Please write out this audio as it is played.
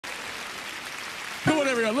Come on,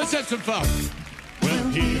 everyone, let's have some fun. Well,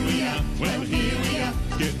 here we are,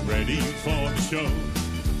 get ready for the show.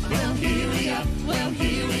 Well, here we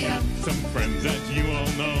are, some friends that you all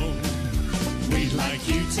know. We'd like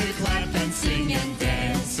you to clap and sing and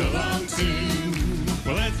dance along too.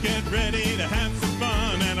 Well, let's get ready to have some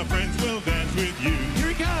fun, and our friends will dance with you. Here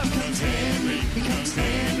he comes. Here comes Henry, here comes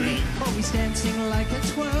Henry. Always dancing like a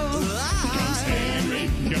twirl. Here comes Henry,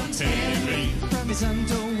 here comes Henry. From his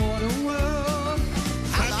underwater world.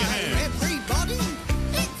 Clap your hands. Everybody,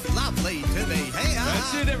 it's lovely to be here.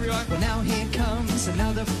 That's it, everyone. Well, now here comes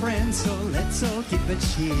another friend, so let's all give a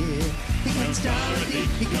cheer. Here comes Dorothy,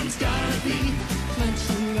 here comes Dorothy.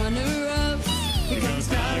 Munching runner-up, Here comes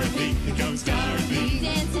Dorothy, here comes Dorothy.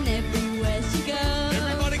 dancing everywhere she goes.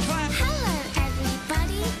 Everybody clap. Hello,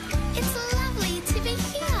 everybody. It's lovely to be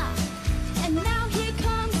here. And now here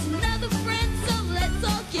comes another friend, so let's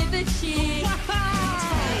all give a cheer.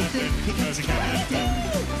 Here comes Captain,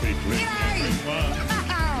 big with everyone.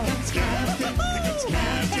 Here comes Captain,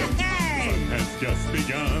 fun has just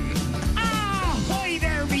begun. Ahoy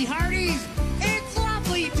there, me hearties! It's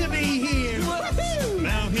lovely to be here!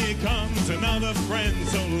 Now here comes another friend,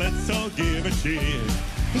 so let's all give a cheer.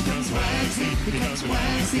 Here comes Wagsy, here comes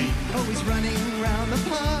Wagsy. Always running around the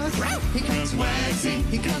park. Here comes Wagsy,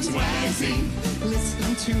 here comes Wagsy.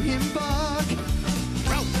 Listen to him bark.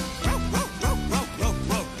 Row, row, row, row, row, row,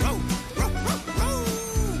 row, row, row, row, row.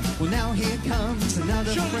 Well, now here comes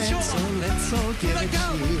another Shirley friend, Shawn. so let's all give a Let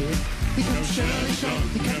go. cheer. Here comes Shirley Shawn,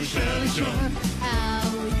 here comes Shirley Shawn.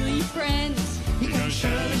 Our wiggly friend, Here comes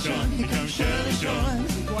Shirley Shawn, here comes Shirley Shawn.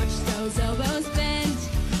 watch those elbows bend.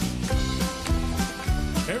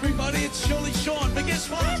 Everybody, it's Shirley Shawn. But guess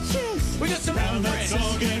what? We got some Now more let's friends.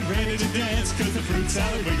 all get ready to dance, cause the fruit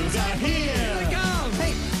salad wiggles are Here here. we go.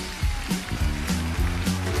 Hey,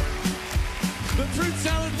 The Fruit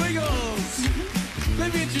Salad Wiggles.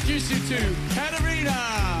 Let me introduce you to Katarina.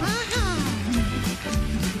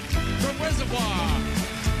 From Reservoir.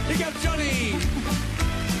 Here comes Johnny.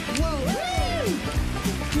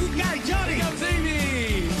 Guy Johnny! Here comes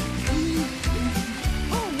Amy.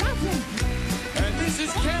 Oh, lovely. And this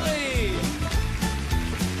is Kelly.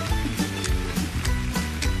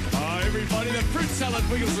 Oh, everybody, the Fruit Salad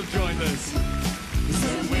Wiggles have joined us.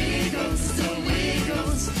 The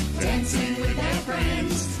Wiggles, dancing with their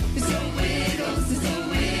friends. The Wiggles,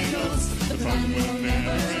 the fun will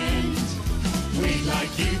never end. We'd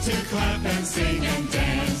like you to clap and sing and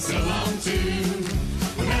dance along too.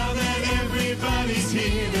 Well, now that everybody's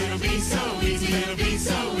here, it'll be so easy, it'll be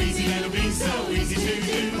so easy, it'll be so easy to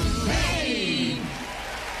do. Hey!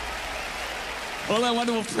 All our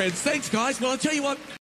wonderful friends. Thanks, guys. Well, I'll tell you what.